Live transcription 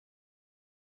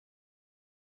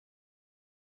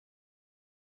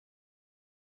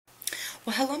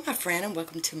Well, hello my friend and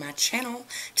welcome to my channel.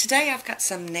 Today I've got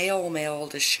some nail mail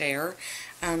to share.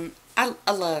 I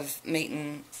love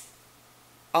meeting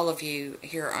all of you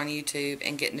here on YouTube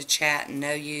and getting to chat and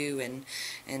know you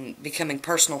and becoming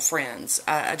personal friends.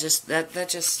 That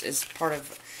just is part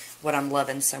of what I'm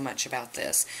loving so much about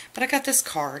this. But I got this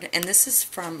card, and this is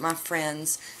from my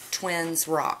friends Twins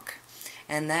Rock.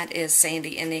 And that is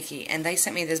Sandy and Nikki. And they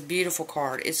sent me this beautiful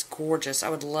card. It's gorgeous. I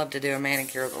would love to do a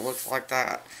manicure that looks like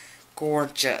that.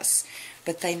 Gorgeous.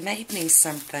 But they made me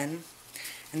something.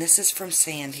 And this is from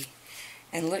Sandy.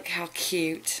 And look how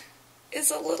cute. It's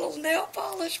a little nail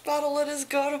polish bottle that has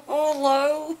got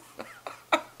hollow.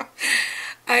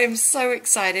 I am so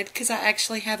excited because I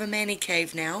actually have a mani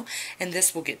cave now. And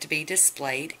this will get to be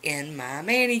displayed in my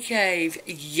mani cave.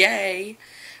 Yay!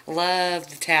 Love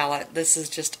the talent. This is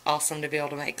just awesome to be able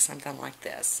to make something like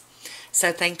this.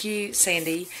 So thank you,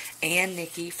 Sandy and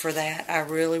Nikki, for that. I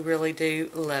really, really do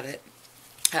love it.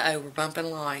 Uh-oh, we're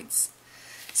bumping lights.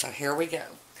 So here we go.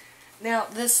 Now,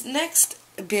 this next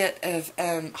bit of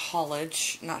nail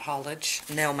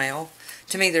mail.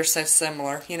 To me, they're so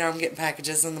similar. You know, I'm getting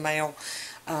packages in the mail.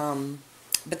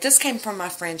 But this came from my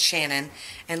friend Shannon,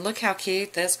 and look how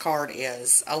cute this card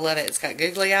is. I love it. It's got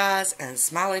googly eyes and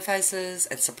smiley faces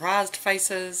and surprised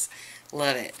faces.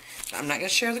 Love it. I'm not going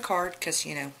to share the card because,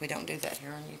 you know, we don't do that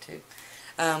here on YouTube.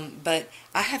 But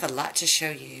I have a lot to show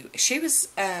you. She was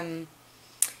going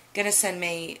to send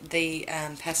me the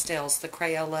pastels, the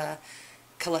Crayola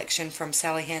collection from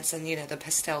Sally Hansen, you know, the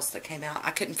pastels that came out. I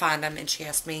couldn't find them, and she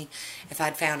asked me if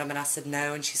I'd found them, and I said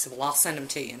no, and she said, well, I'll send them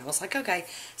to you. And I was like, okay.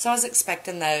 So I was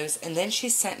expecting those, and then she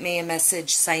sent me a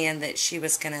message saying that she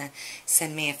was going to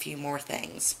send me a few more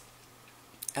things.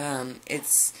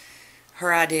 It's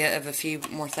her idea of a few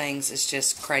more things is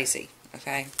just crazy,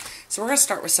 okay? So we're going to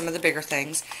start with some of the bigger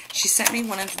things. She sent me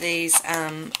one of these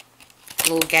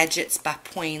little gadgets by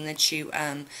Point that you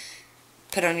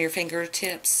put on your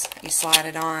fingertips. You slide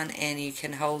it on and you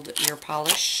can hold your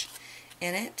polish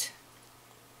in it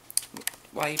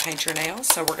while you paint your nails.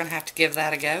 So we're going to have to give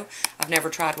that a go. I've never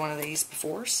tried one of these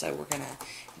before, so we're going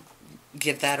to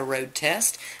give that a road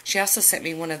test. She also sent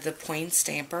me one of the Point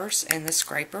stampers and the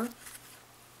scraper.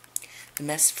 The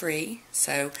mess free.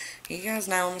 So you guys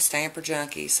know I'm a stamper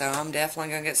junkie, so I'm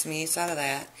definitely going to get some use out of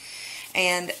that.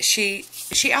 And she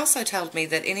also told me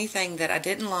that anything that I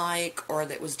didn't like or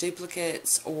that was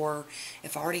duplicates or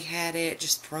if I already had it,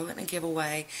 just throw it in a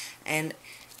giveaway. And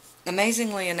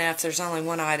amazingly enough, there's only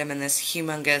one item in this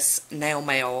humongous nail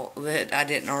mail that I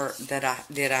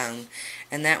did own.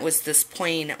 And that was this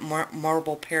Point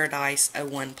Marble Paradise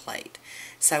 01 plate.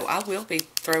 So I will be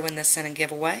throwing this in a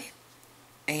giveaway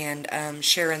and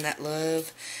sharing that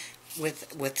love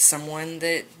with someone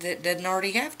that didn't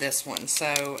already have this one.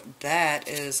 So that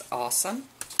is awesome.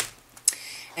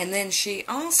 And then she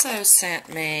also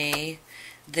sent me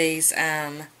these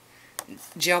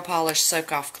gel polish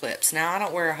soak off clips. Now I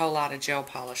don't wear a whole lot of gel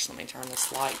polish. Let me turn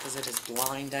this light because it is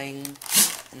blinding,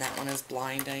 and that one is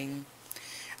blinding.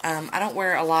 I don't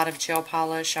wear a lot of gel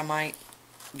polish. I might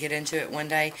get into it one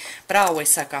day, but I always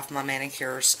suck off my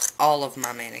manicures, all of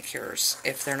my manicures,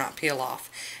 if they're not peel off.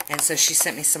 And so she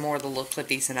sent me some more of the little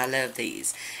clippies, and I love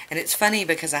these. And it's funny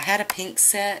because I had a pink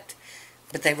set,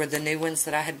 but they were the new ones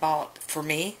that I had bought for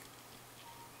me.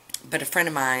 But a friend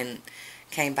of mine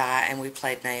came by and we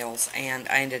played nails, and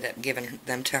I ended up giving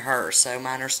them to her. So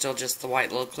mine are still just the white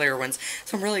little clear ones.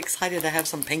 So I'm really excited to have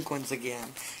some pink ones again.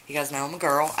 You guys know I'm a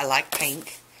girl. I like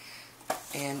pink.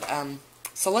 And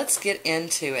so let's get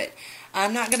into it.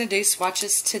 I'm not going to do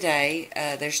swatches today.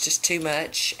 There's just too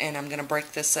much, and I'm going to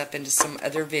break this up into some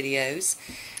other videos.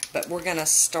 But we're going to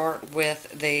start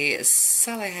with the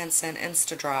Sally Hansen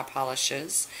Insta-Dry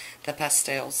polishes, the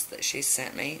pastels that she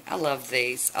sent me. I love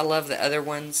these. I love the other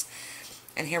ones.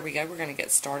 And here we go. We're going to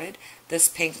get started. This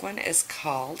pink one is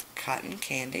called Cotton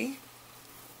Candy.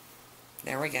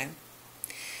 There we go.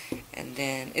 And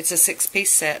then it's a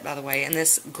 6-piece set, by the way. And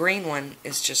this green one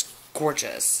is just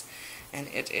gorgeous. And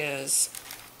it is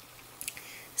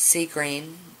sea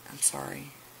green. I'm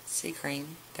sorry. Sea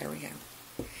green. There we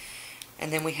go.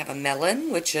 And then we have a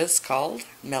melon, which is called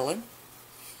Melon.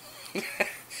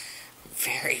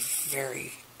 Very,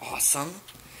 very awesome.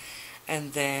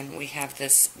 And then we have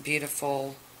this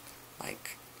beautiful,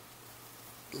 like,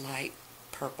 light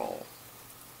purple.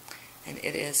 And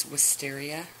it is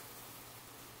Wisteria.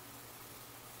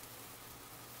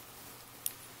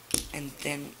 And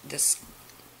then this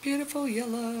beautiful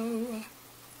yellow,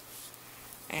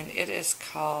 and it is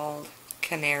called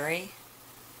Canary.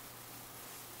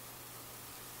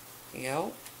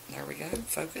 Yep, there we go,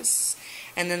 focus.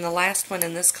 And then the last one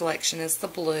in this collection is the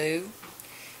blue,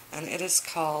 and it is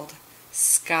called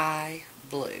Sky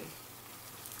Blue.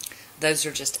 Those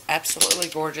are just absolutely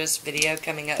gorgeous. Video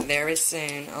coming up very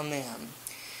soon on them.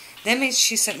 Then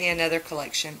she sent me another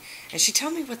collection, and she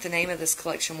told me what the name of this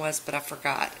collection was, but I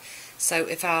forgot. So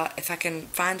if I can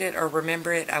find it or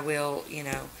remember it, I will, you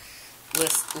know,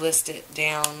 list it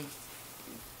down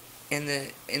in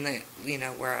the you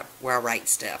know, where I write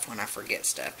stuff when I forget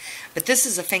stuff. But this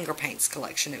is a finger paints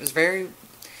collection. It was very,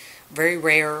 very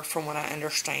rare from what I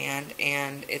understand,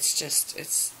 and it's just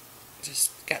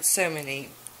got so many.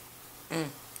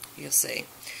 You'll see.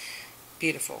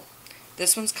 Beautiful.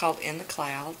 This one's called In the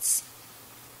Clouds.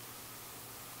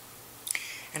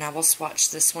 And I will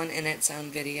swatch this one in its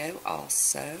own video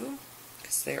also,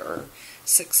 because there are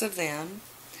 6 of them.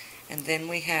 And then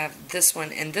we have this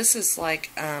one, and this is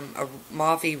like a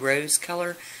mauve rose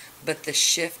color, but the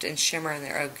shift and shimmer in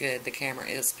there, oh good, the camera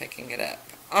is picking it up.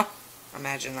 Oh,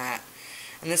 imagine that.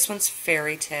 And this one's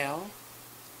Fairy Tale.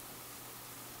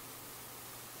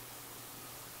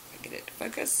 Get it to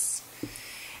focus.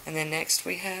 And then next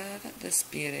we have this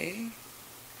beauty.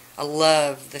 I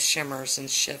love the shimmers and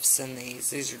shifts in these.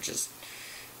 These are just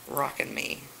rocking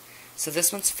me. So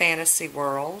this one's Fantasy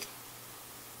World.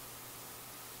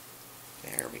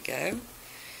 There we go.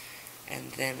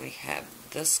 And then we have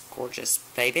this gorgeous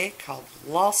baby called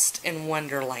Lost in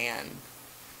Wonderland.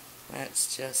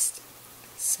 That's just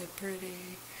so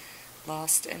pretty.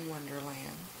 Lost in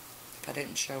Wonderland. If I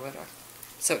didn't show it, I'm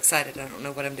so excited I don't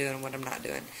know what I'm doing and what I'm not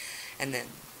doing. And then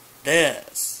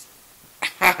this.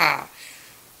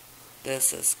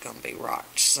 This is going to be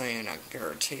rocked soon, I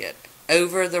guarantee it.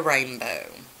 Over the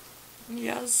Rainbow.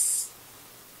 Yes.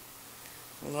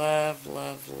 Love,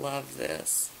 love, love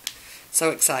this.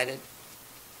 So excited.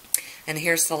 And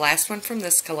here's the last one from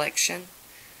this collection.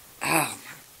 Oh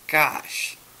my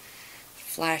gosh.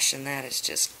 Flash in that is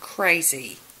just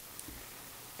crazy.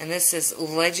 And this is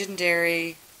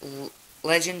Legendary Lore.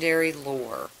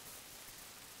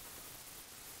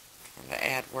 I'm going to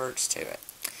add words to it.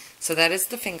 So that is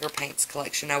the finger paints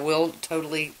collection. I will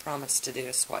totally promise to do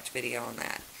a swatch video on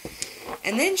that.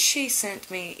 And then she sent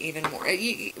me even more.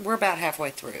 We're about halfway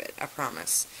through it, I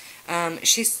promise.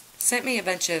 She sent me a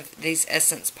bunch of these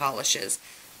essence polishes.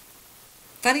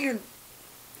 Funny,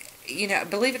 you know,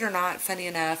 believe it or not, funny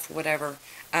enough, whatever.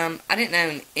 I didn't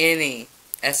own any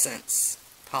essence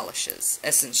polishes,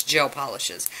 essence gel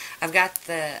polishes. I've got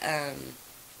the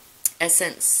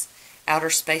Essence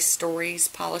Outer Space Stories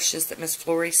polishes that Miss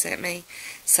Flory sent me.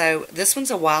 So this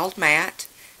one's a wild matte,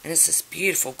 and it's this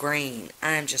beautiful green.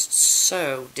 I'm just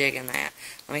so digging that.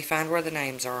 Let me find where the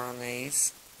names are on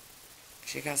these,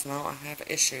 because you guys know I have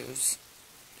issues.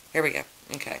 Here we go.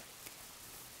 Okay.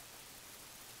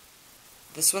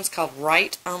 This one's called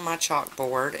Right on My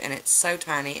Chalkboard, and it's so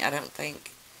tiny I don't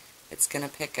think it's going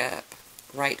to pick up.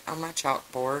 Right on My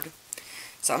Chalkboard.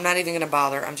 So I'm not even going to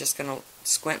bother. I'm just going to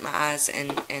squint my eyes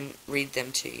and read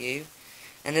them to you.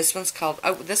 And this one's called,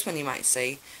 oh, this one you might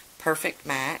see, Perfect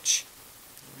Match.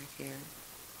 Right here.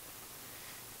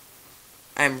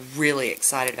 I'm really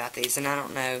excited about these, and I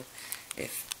don't know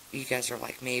if you guys are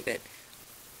like me, but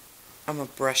I'm a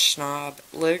brush snob.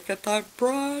 Look at that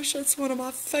brush. It's one of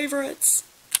my favorites.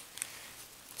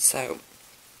 So,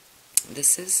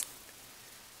 this is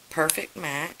Perfect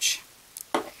Match.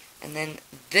 And then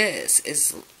this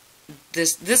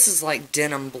is like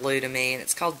denim blue to me, and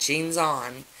it's called Jeans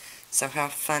On. So how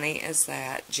funny is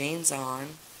that? Jeans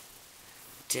On.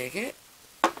 Dig it.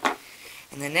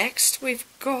 And then next we've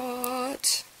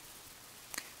got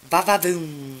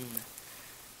Vavavoom.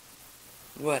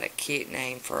 What a cute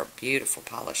name for a beautiful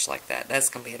polish like that. That's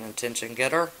going to be an attention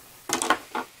getter.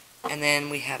 And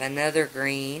then we have another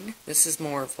green. This is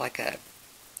more of like a,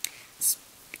 it's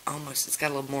got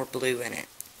a little more blue in it.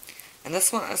 And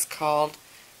this one is called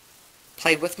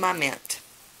Play With My Mint.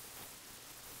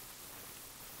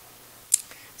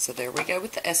 So there we go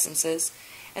with the essences.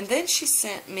 And then she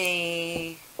sent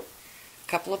me a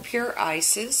couple of pure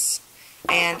ices.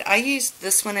 And I used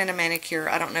this one in a manicure.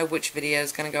 I don't know which video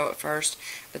is going to go at first.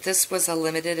 But this was a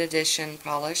limited edition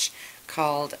polish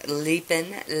called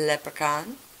Leapin'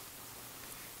 Leprechaun.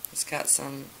 It's got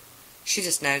some, she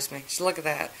just knows me. So look at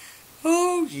that.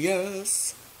 Oh,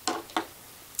 yes.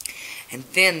 And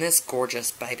then this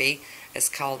gorgeous baby is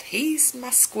called He's My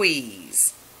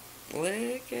Squeeze.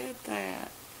 Look at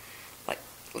that. Like,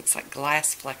 looks like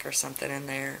glass fleck or something in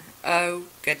there. Oh,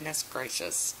 goodness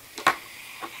gracious.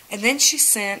 And then she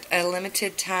sent a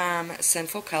limited time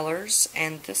Sinful Colors,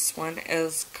 and this one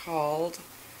is called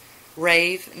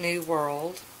Rave New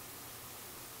World.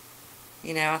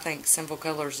 You know, I think Sinful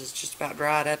Colors is just about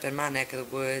dried up in my neck of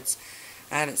the woods.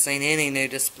 I haven't seen any new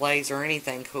displays or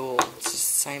anything cool. It's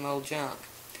just the same old junk.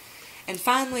 And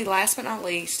finally, last but not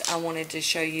least, I wanted to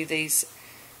show you these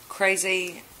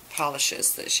crazy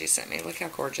polishes that she sent me. Look how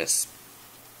gorgeous.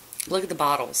 Look at the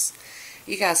bottles.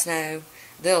 You guys know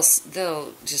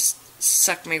they'll just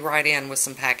suck me right in with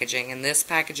some packaging, and this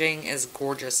packaging is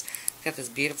gorgeous. It's got this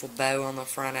beautiful bow on the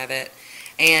front of it.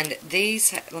 And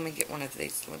these, let me get one of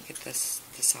these. Let me get this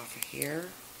off of here.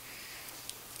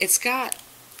 It's got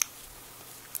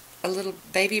a little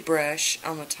baby brush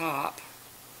on the top.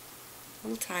 A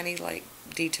little tiny, like,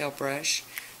 detail brush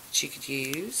that you could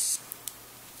use.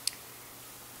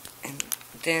 And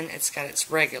then it's got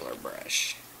its regular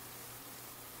brush.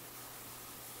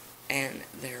 And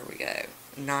there we go.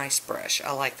 Nice brush.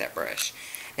 I like that brush.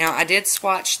 Now, I did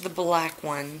swatch the black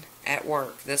one at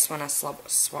work. This one I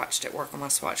swatched at work on my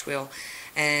swatch wheel.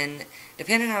 And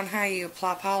depending on how you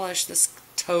apply polish, this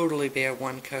could totally be a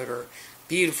one-coater.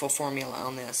 Beautiful formula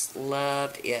on this.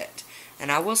 Loved it.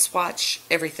 And I will swatch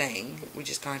everything. We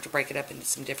just going to have to break it up into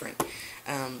some different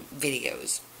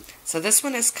videos. So this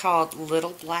one is called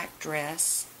Little Black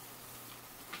Dress.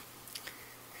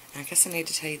 I guess I need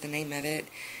to tell you the name of it.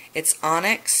 It's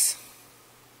Onyx,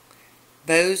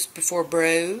 Bows Before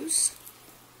Bros.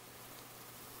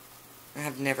 I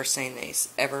have never seen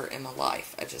these ever in my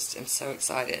life. I just am so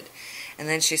excited. And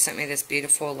then she sent me this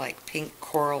beautiful, like, pink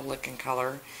coral looking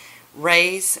color.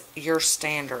 Raise Your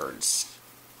Standards.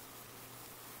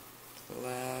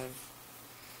 Love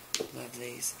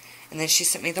these. And then she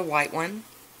sent me the white one.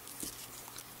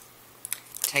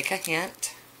 Take a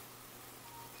Hint.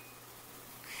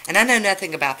 And I know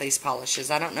nothing about these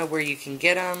polishes. I don't know where you can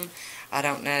get them. I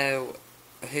don't know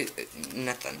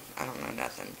nothing. I don't know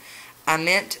nothing. I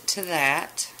meant to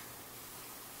that.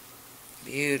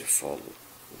 Beautiful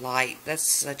light. That's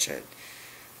such a,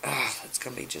 that's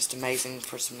going to be just amazing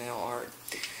for some nail art.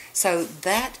 So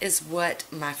that is what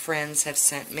my friends have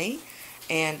sent me.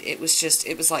 And it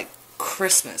was like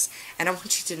Christmas. And I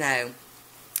want you to know,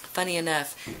 funny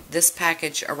enough, this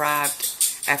package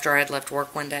arrived after I had left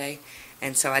work one day.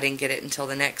 And so I didn't get it until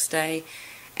the next day.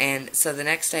 And so the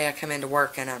next day I come into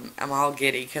work and I'm all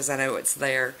giddy because I know it's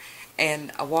there.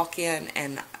 And I walk in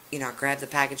and, you know, I grab the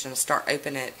package and I start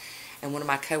opening it. And one of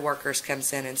my coworkers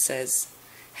comes in and says,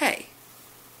 "Hey,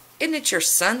 isn't it your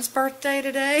son's birthday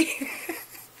today?"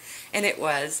 And it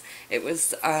was. It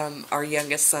was our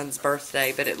youngest son's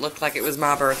birthday, but it looked like it was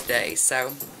my birthday.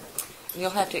 So you'll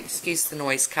have to excuse the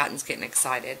noise. Cotton's getting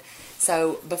excited.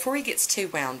 So before he gets too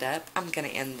wound up, I'm going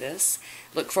to end this.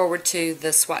 Look forward to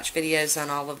the swatch videos on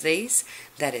all of these.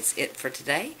 That is it for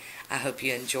today. I hope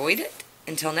you enjoyed it.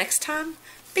 Until next time,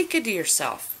 be good to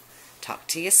yourself. Talk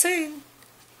to you soon.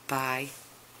 Bye.